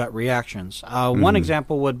similar gut reactions. One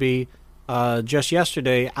example would be just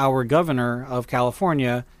yesterday, our governor of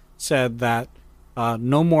California said that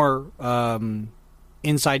no more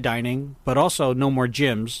inside dining, but also no more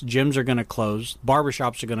gyms. Gyms are going to close.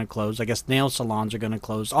 Barbershops are going to close. I guess nail salons are going to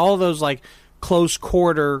close. All of those like close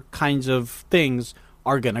quarter kinds of things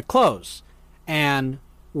are going to close. And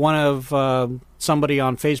one of somebody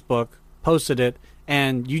on Facebook posted it,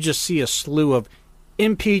 and you just see a slew of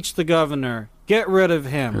impeach the governor, get rid of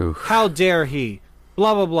him, Oof. How dare he,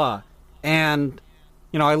 blah, blah, blah. And,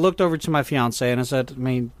 you know, I looked over to my fiance and I said, I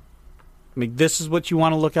mean, this is what you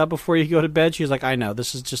want to look at before you go to bed? She's like, I know,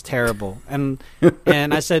 this is just terrible. And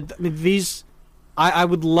I said, I mean, I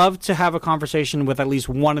would love to have a conversation with at least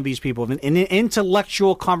one of these people, an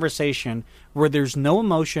intellectual conversation where there's no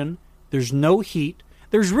emotion, there's no heat,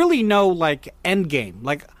 there's really no, like, end game.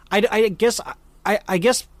 Like, I guess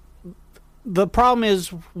the problem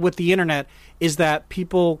is with the internet is that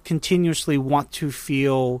people continuously want to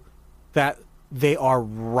feel that they are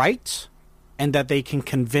right and that they can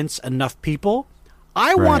convince enough people.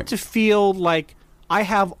 I want to feel like I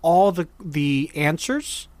have all the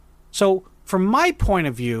answers. So from my point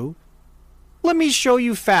of view, let me show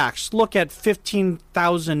you facts. Look at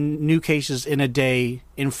 15,000 new cases in a day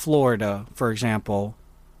in Florida, for example.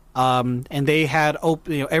 And they had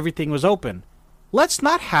everything was open. Let's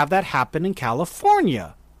not have that happen in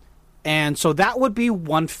California. And so that would be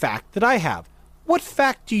one fact that I have. What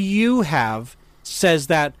fact do you have says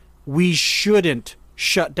that we shouldn't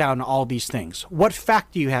shut down all these things? What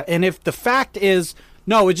fact do you have? And if the fact is,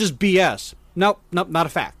 no, it's just BS. Nope, not a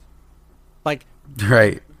fact. Like,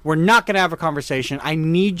 Right. We're not going to have a conversation. I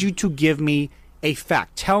need you to give me a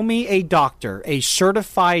fact. Tell me a doctor, a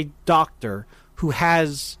certified doctor who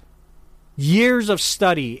has years of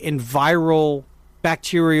study in viral,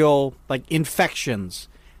 bacterial, like infections,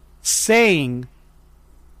 saying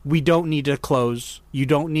we don't need to close, you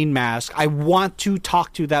don't need masks. I want to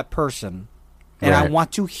talk to that person, and I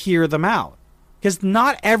want to hear them out. Because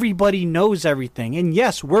not everybody knows everything. And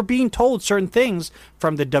yes, we're being told certain things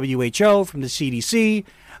from the WHO, from the CDC.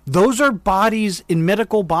 Those are bodies in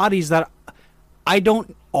medical bodies that I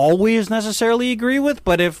don't always necessarily agree with.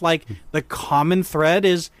 But if like the common thread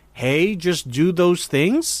is, hey, just do those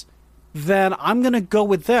things, then I'm going to go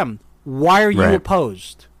with them. Why are you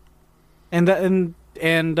opposed? And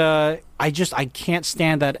I can't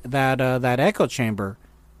stand that echo chamber.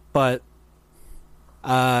 But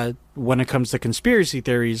when it comes to conspiracy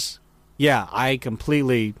theories, yeah, I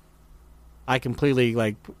completely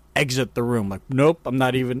like exit the room. Like, nope, I'm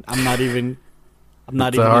not even. It's even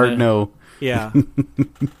a hard no. Yeah.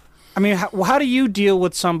 I mean, how do you deal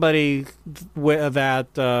with somebody that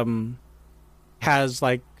has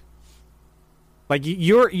like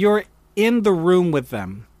you're in the room with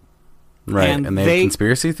them, right? And they have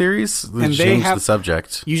conspiracy theories. And change the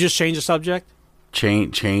subject. You just change the subject.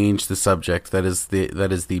 Change the subject. That is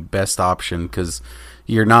the best option, because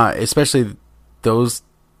you're not, especially those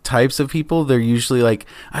types of people. They're usually like,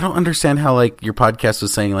 I don't understand how like your podcast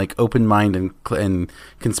was saying like open mind and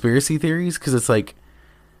conspiracy theories, because it's like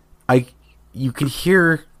you can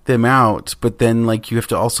hear them out, but then like you have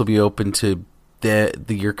to also be open to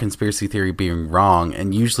your conspiracy theory being wrong,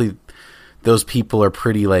 and usually those people are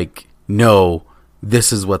pretty like, no,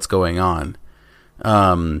 this is what's going on.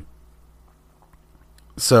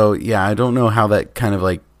 So yeah, I don't know how that kind of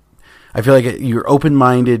like, I feel like you're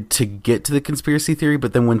open-minded to get to the conspiracy theory,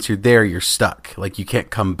 but then once you're there, you're stuck. Like you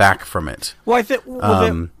can't come back from it. Well, I think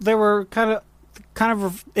they were kind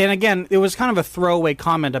of, and again, it was kind of a throwaway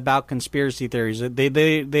comment about conspiracy theories. They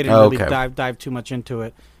didn't really dive too much into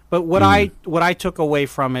it. But what I took away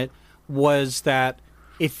from it was that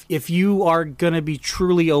if you are going to be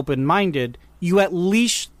truly open-minded, you at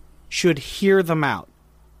least should hear them out.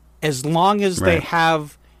 As long as they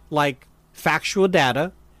have like factual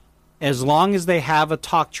data, as long as they have a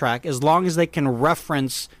talk track, as long as they can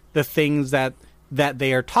reference the things that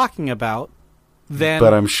they are talking about, then...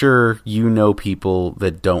 But I'm sure you know people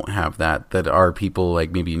that don't have that are people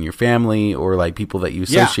like maybe in your family or like people that you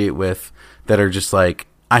associate with that are just like,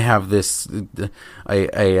 I have this...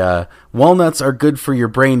 walnuts are good for your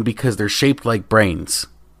brain because they're shaped like brains.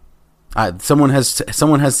 Someone has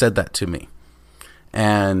said that to me.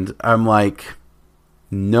 And I'm like,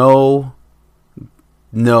 no,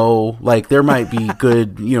 like there might be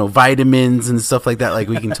good, vitamins and stuff like that. Like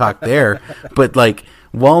we can talk there, but like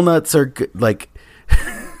walnuts are good. Like,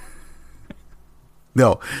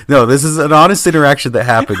 no, this is an honest interaction that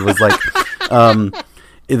happened. Was like,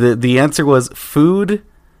 the answer was food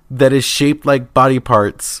that is shaped like body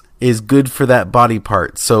parts is good for that body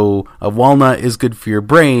part. So a walnut is good for your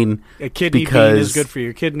brain. A kidney bean is good for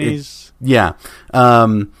your kidneys. Yeah.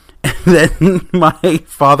 And then my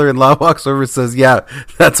father-in-law walks over and says, yeah,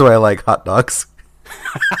 that's why I like hot dogs.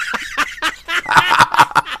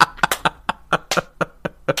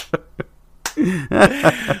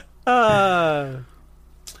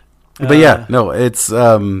 But yeah, no, it's,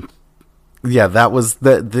 that was,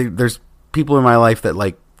 there's people in my life that,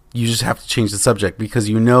 like, you just have to change the subject because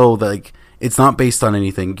that, like, it's not based on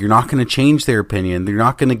anything. You're not going to change their opinion. You're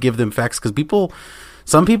not going to give them facts because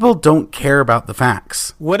some people don't care about the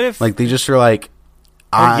facts. What if, like, they just are like,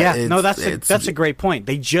 that's a great point.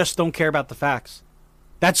 They just don't care about the facts.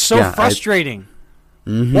 That's so frustrating.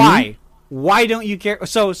 Why don't you care?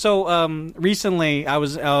 So recently I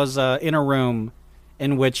was in a room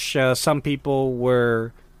in which some people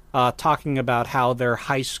were talking about how their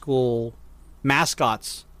high school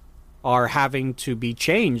mascots are having to be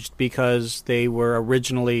changed because they were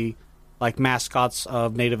originally like mascots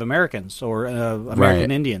of Native Americans or American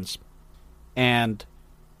Indians. And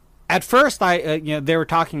at first they were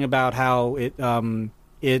talking about how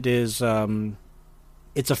it's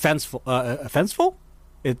offensive.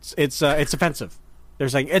 It's offensive. They're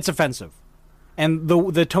saying it's offensive. And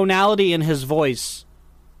the tonality in his voice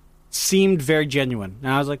seemed very genuine.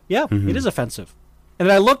 And I was like, yeah, it is offensive. And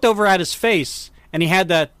then I looked over at his face and he had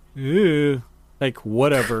that like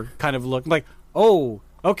whatever kind of look, like, oh,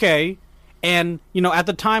 okay. And at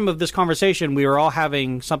the time of this conversation we were all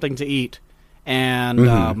having something to eat, and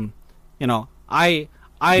you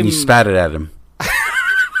spat it at him.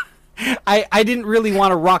 I didn't really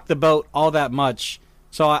want to rock the boat all that much,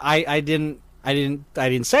 so I didn't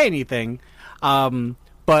say anything,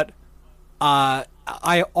 but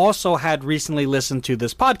I also had recently listened to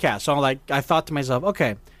this podcast, so I thought to myself,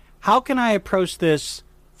 okay, how can I approach this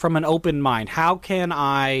from an open mind? How can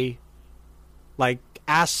I, like,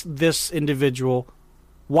 ask this individual,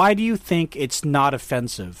 why do you think it's not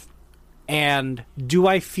offensive? And do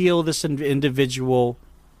I feel this individual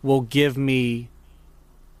will give me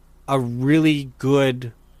a really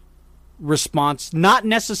good response? Not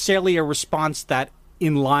necessarily a response that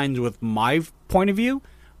in lines with my point of view,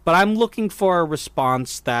 but I'm looking for a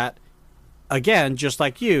response that, again, just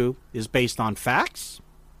like you, is based on facts.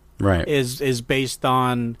 Right. Is based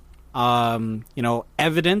on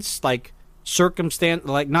evidence, like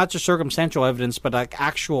not just circumstantial evidence, but like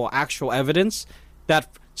actual evidence that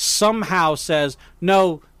somehow says,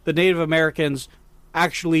 no, the Native Americans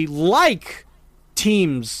actually like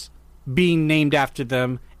teams being named after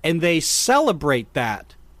them and they celebrate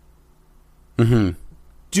that. Mm-hmm.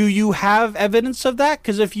 Do you have evidence of that?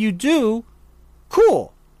 Because if you do,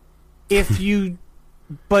 cool.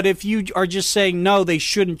 But if you are just saying, no, they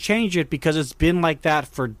shouldn't change it because it's been like that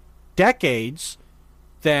for decades,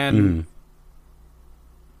 then,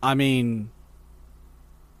 I mean,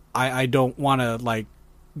 I don't want to, like,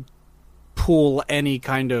 pull any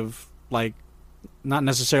kind of, like, not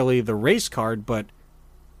necessarily the race card, but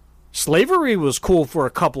slavery was cool for a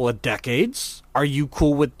couple of decades. Are you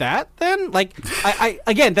cool with that then? Like, I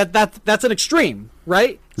again, that's an extreme,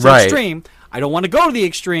 right? It's an extreme. I don't want to go to the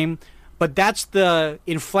extreme, but that's the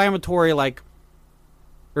inflammatory, like,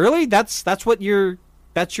 really? That's your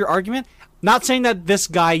argument? Not saying that this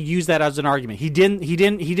guy used that as an argument. He didn't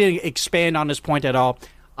expand on this point at all.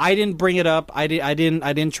 I didn't bring it up. I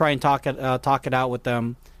didn't try and talk it out with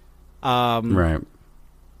them. Right.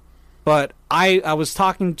 But I was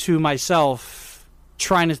talking to myself,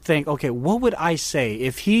 trying to think, okay, what would I say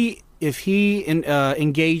if he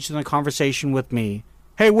engaged in a conversation with me?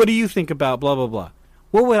 Hey, what do you think about blah blah blah?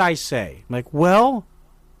 What would I say? Like, well,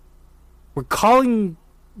 we're calling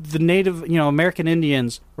the Native, American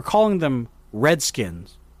Indians, we're calling them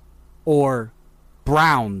Redskins or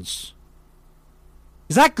Browns.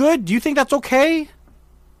 Is that good? Do you think that's okay?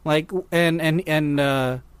 Like, and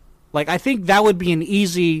Like, I think that would be an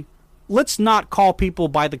easy. Let's not call people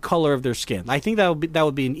by the color of their skin. I think that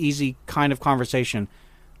would be an easy kind of conversation.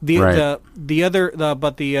 I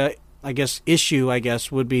guess issue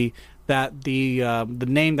would be that the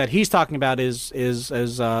name that he's talking about is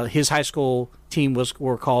his high school team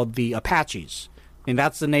were called the Apaches, and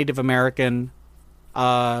that's the Native American,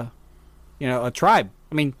 a tribe.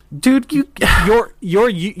 I mean, dude, you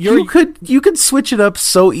could switch it up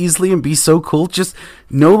so easily and be so cool. Just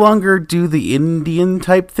no longer do the Indian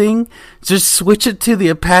type thing. Just switch it to the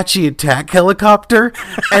Apache attack helicopter,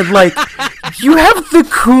 and like you have the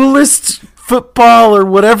coolest football or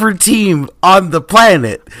whatever team on the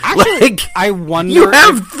planet. Actually, like, I wonder. You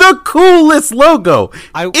have the coolest logo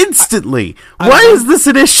instantly. Why is this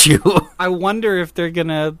an issue? I wonder if they're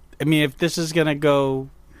gonna. I mean, if this is gonna go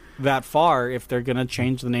that far, if they're going to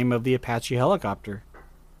change the name of the Apache helicopter.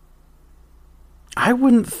 I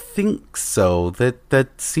wouldn't think so.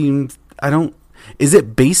 That seems... Is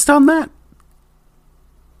it based on that?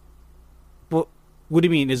 Well, what do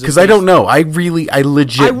you mean? Is it? Because I don't know. I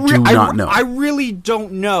legit do not know. I really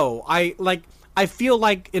don't know. I feel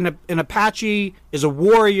like an Apache is a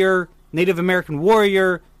warrior, Native American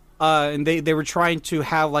warrior, and they were trying to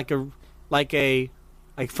have like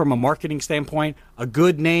from a marketing standpoint, a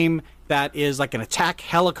good name that is like an attack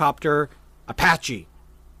helicopter Apache.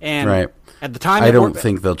 And right. At the time, I don't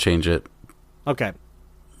think they'll change it. Okay.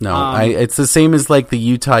 No, it's the same as like the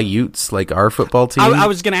Utah Utes, like our football team. I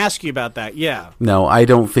was going to ask you about that. Yeah. No, I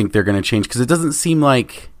don't think they're going to change because it doesn't seem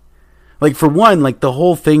like for one, like the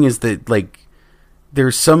whole thing is that like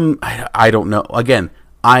there's some, I don't know. Again,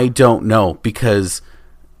 I don't know because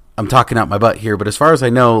I'm talking out my butt here, but as far as I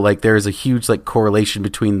know, like there is a huge like correlation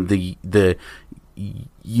between the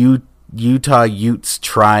Utah Utes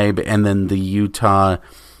tribe and then the Utah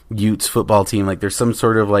Utes football team. Like there's some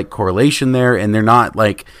sort of like correlation there, and they're not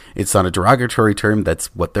like, it's not a derogatory term.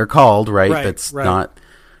 That's what they're called, right? That's not.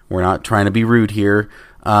 We're not trying to be rude here.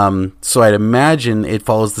 So I'd imagine it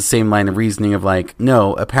follows the same line of reasoning of like,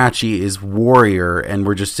 no, Apache is warrior, and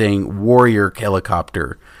we're just saying warrior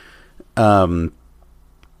helicopter.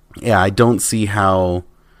 Yeah, I don't see how,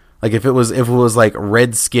 like if it was like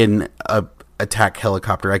Redskin attack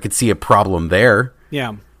helicopter, I could see a problem there.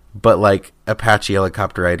 Yeah. But like Apache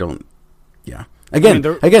helicopter, I don't. Yeah.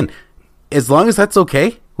 Again, as long as that's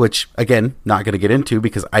okay, which again, not going to get into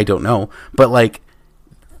because I don't know. But like,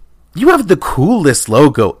 you have the coolest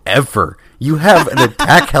logo ever. You have an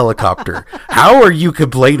attack helicopter. How are you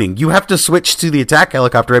complaining? You have to switch to the attack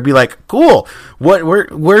helicopter. I'd be like, cool.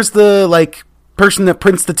 Where's the like person that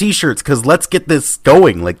prints the t-shirts? Because let's get this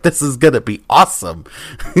going. Like, this is gonna be awesome.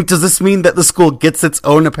 Does this mean that the school gets its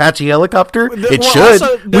own Apache helicopter? It should.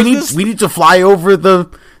 Also, we need to fly over the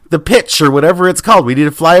pitch or whatever it's called. We need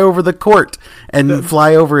to fly over the court and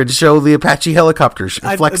fly over and show the Apache helicopter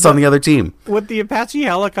flex on the other team. With the Apache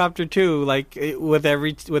helicopter too, like with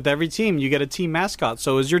every team, you get a team mascot.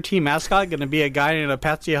 So is your team mascot going to be a guy in an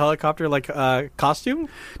Apache helicopter like costume?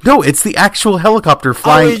 No, it's the actual helicopter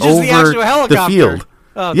flying over the field.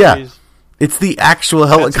 Oh, yeah. Geez. It's the actual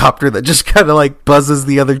helicopter that just kind of like buzzes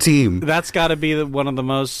the other team. That's got to be one of the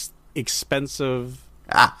most expensive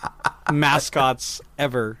mascots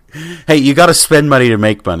ever. Hey, you got to spend money to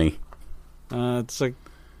make money. It's a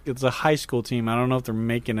high school team. I don't know if they're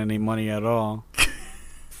making any money at all.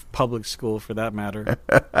 Public school, for that matter.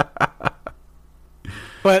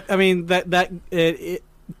 But I mean to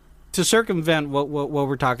circumvent what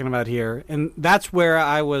we're talking about here, and that's where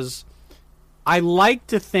I like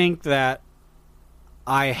to think that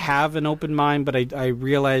I have an open mind, but I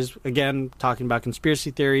realize, again, talking about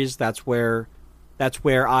conspiracy theories, that's where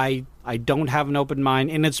I don't have an open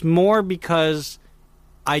mind, and it's more because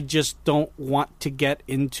I just don't want to get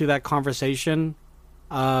into that conversation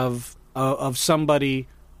of somebody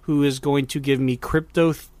who is going to give me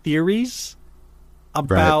crypto theories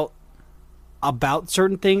about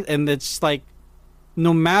certain things, and it's like,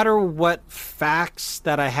 no matter what facts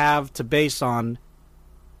that I have to base on,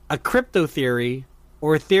 a crypto theory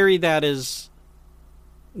or a theory that is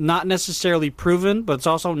not necessarily proven, but it's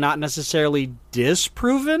also not necessarily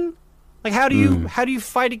disproven. Like, how do you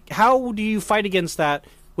fight against that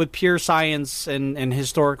with pure science and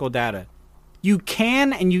historical data? You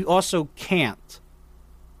can, and you also can't.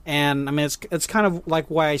 And I mean, it's kind of like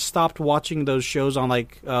why I stopped watching those shows on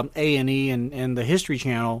like A&E and the History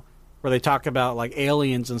Channel, where they talk about like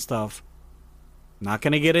aliens and stuff. Not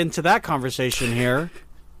going to get into that conversation here,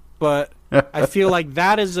 but I feel like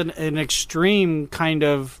that is an extreme kind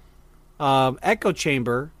of echo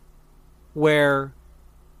chamber where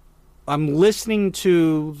I'm listening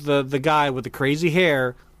to the guy with the crazy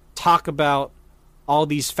hair talk about all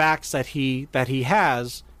these facts that he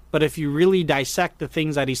has, but if you really dissect the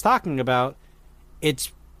things that he's talking about,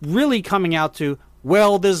 it's really coming out to,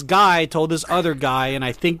 well, this guy told this other guy, and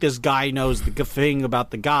I think this guy knows the thing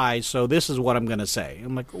about the guy, so this is what I'm going to say.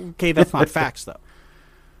 I'm like, okay, that's not facts, though.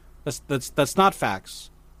 That's not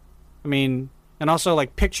facts. I mean, and also,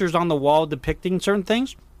 like, pictures on the wall depicting certain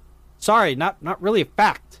things. Sorry, not really a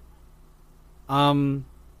fact. You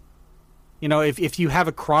know, if you have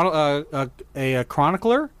a chronicler,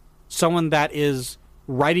 someone that is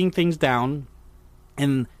writing things down,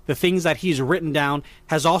 and the things that he's written down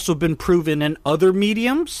has also been proven in other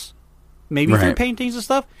mediums, maybe through paintings and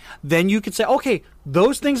stuff, then you could say, okay,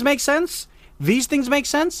 those things make sense, these things make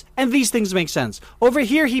sense, and these things make sense. Over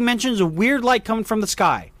here, he mentions a weird light coming from the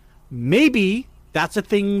sky. Maybe that's a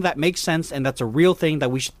thing that makes sense, and that's a real thing that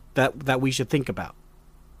we should think about.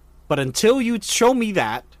 But until you show me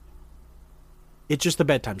that, it's just a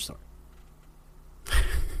bedtime story.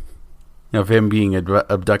 Of him being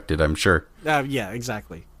abducted, I'm sure. Yeah,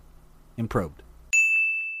 exactly. And probed.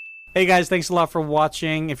 Hey guys, thanks a lot for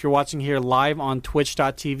watching. If you're watching here live on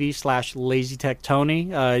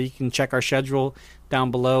twitch.tv/LazyTechTony, you can check our schedule down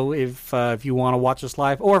below if you want to watch us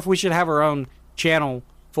live. Or if we should have our own channel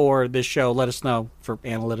for this show, let us know for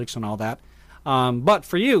analytics and all that. But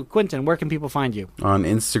for you, Quentin, where can people find you? On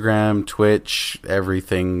Instagram, Twitch,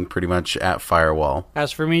 everything pretty much at Firewall.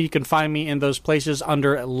 As for me, you can find me in those places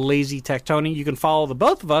under Lazy Tech Tony. You can follow the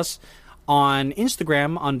both of us on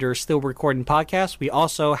Instagram under Still Recording Podcast. We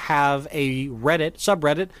also have a Reddit,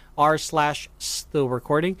 subreddit, r/Still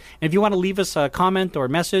Recording. And if you want to leave us a comment or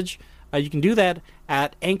message, you can do that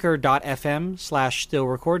at anchor.fm/Still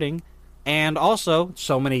Recording. And also,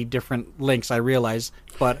 so many different links, I realize,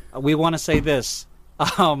 but we want to say this.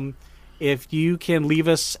 If you can leave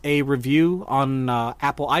us a review on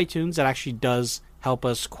Apple iTunes, that actually does help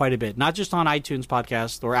us quite a bit. Not just on iTunes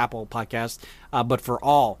Podcast or Apple Podcast, but for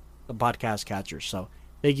all the podcast catchers. So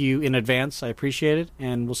thank you in advance. I appreciate it,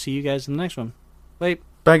 and we'll see you guys in the next one. Bye.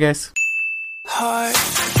 Bye, guys.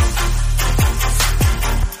 Heart.